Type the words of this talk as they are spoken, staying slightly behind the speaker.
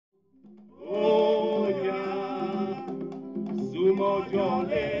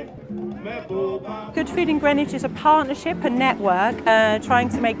Good Food in Greenwich is a partnership, a network, trying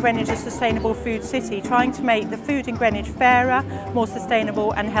to make Greenwich a sustainable food city, trying to make the food in Greenwich fairer, more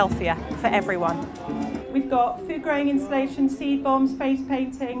sustainable and healthier for everyone. We've got food growing installations, seed bombs, face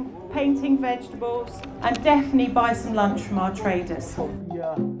painting, painting vegetables, and definitely buy some lunch from our traders.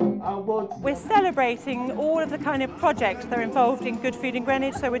 We're celebrating all of the kind of projects that are involved in Good Food in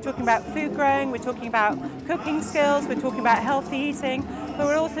Greenwich. So we're talking about food growing, we're talking about cooking skills, we're talking about healthy eating, but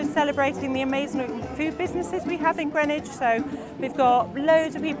we're also celebrating the amazing food businesses we have in Greenwich. So we've got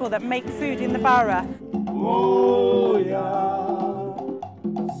loads of people that make food in the borough.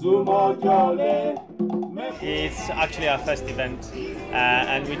 It's actually our first event,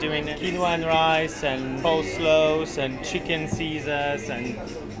 and we're doing quinoa and rice and coleslaws and chicken Caesars and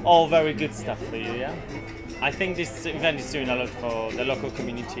all very good stuff for you, yeah? I think this event is doing a lot for the local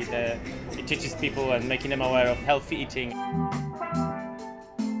community. It teaches people and making them aware of healthy eating.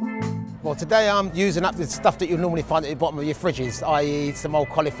 Well, today I'm using up the stuff that you normally find at the bottom of your fridges, i.e. some old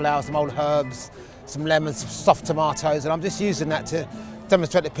cauliflower, some old herbs, some lemons, some soft tomatoes, and I'm just using that to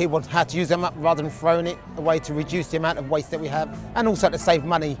demonstrate to people how to use them up rather than throwing it away, to reduce the amount of waste that we have and also to save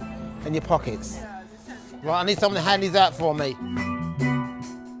money in your pockets. Right, I need someone to hand these out for me.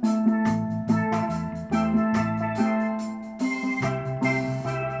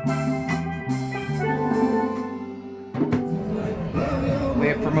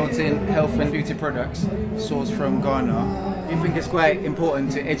 We're promoting health and beauty products sourced from Ghana. We think it's quite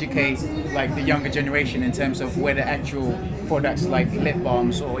important to educate the younger generation in terms of where the actual products like lip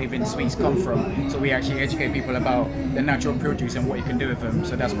balms or even sweets come from. So we actually educate people about the natural produce and what you can do with them.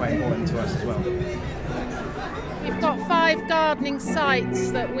 So that's quite important to us as well. We've got 5 gardening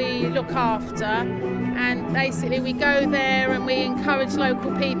sites that we look after, and basically we go there and we encourage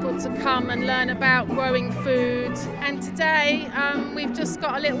local people to come and learn about growing food. And today we've just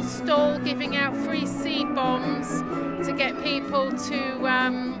got a little stall giving out free seed bombs to get people to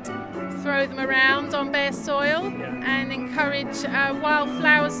throw them around on bare soil and encourage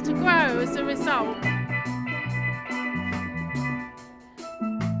wildflowers to grow as a result.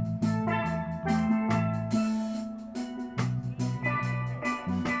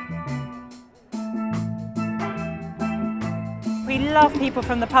 We love people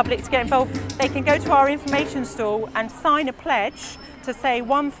from the public to get involved. They can go to our information stall and sign a pledge to say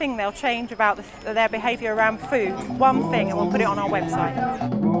one thing they'll change about their behaviour around food, one thing, and we'll put it on our website.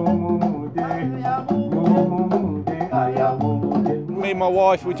 Me and my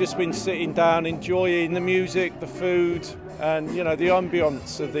wife, we've just been sitting down enjoying the music, the food and the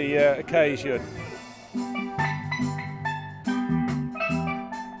ambience of the occasion.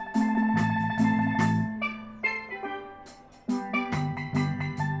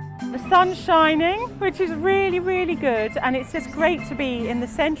 The sun's shining, which is really, really good, and it's just great to be in the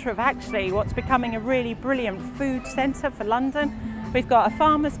centre of actually what's becoming a really brilliant food centre for London. We've got a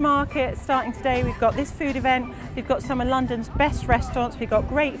farmers market starting today, we've got this food event, we've got some of London's best restaurants, we've got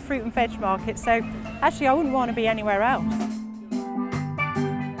great fruit and veg markets, so actually I wouldn't want to be anywhere else.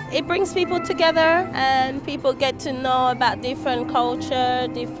 It brings people together and people get to know about different culture,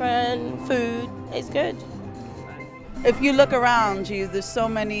 different food. It's good. If you look around you, there's so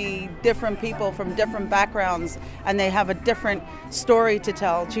many different people from different backgrounds and they have a different story to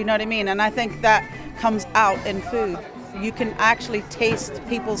tell, do you know what I mean? And I think that comes out in food. You can actually taste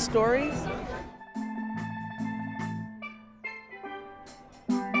people's stories